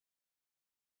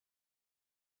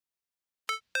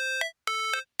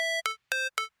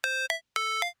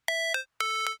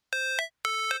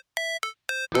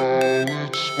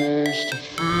Never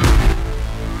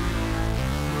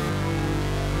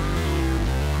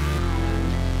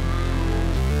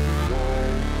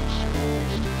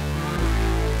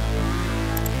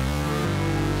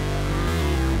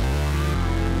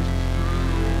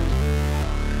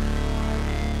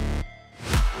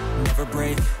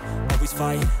break, always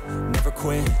fight, never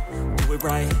quit, do it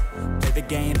right, play the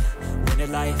game, win it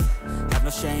life, have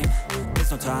no shame, there's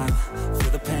no time,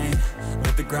 feel the pain,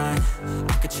 live the grind,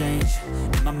 I could change,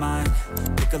 in my mind,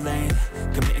 pick a lane,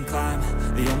 commit and climb,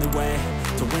 the only way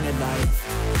to win it life,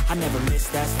 I never miss,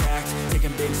 that's fact,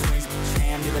 taking big swings,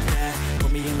 hand me the bat,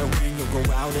 put me in the ring, you'll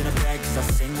go out in a bag, cause I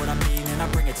sing what I mean and I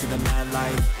bring it to the mad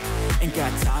light, ain't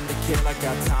got time to kill, I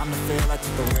got time to feel, I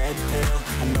took the red pill,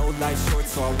 I know life's short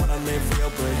so I wanna live real,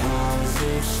 but how's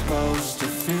it supposed to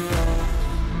feel?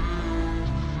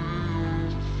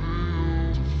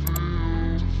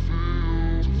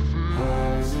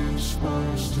 How's it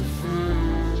supposed to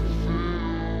feel?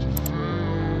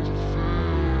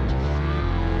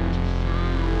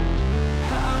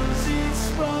 How's it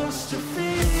supposed to feel?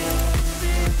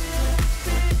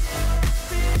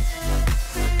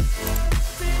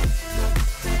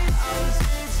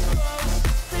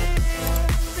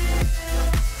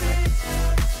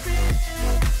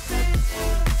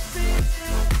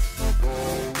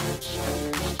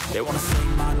 They wanna say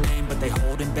my name, but they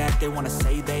holding back. They wanna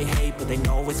say they hate, but they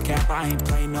know it's cap. I ain't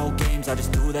play no games, I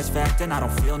just do that's fact. And I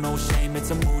don't feel no shame,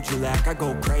 it's a mood you lack. I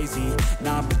go crazy,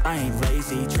 nah, but I ain't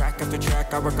lazy. Track after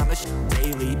track, I work on the shit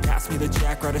daily. Pass me the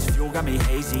jack, right as fuel, got me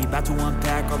hazy. About to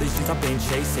unpack all these things I've been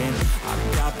chasing.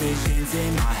 I've got visions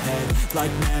in my head,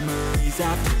 like memories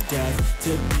after death.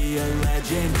 To be a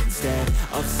legend instead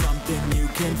of something you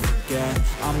can forget.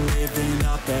 I'm living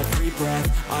up every breath,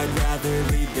 I'd rather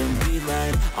lead than be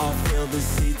led. I'll fill the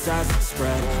seats as I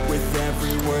spread with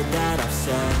every word that I've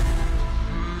said.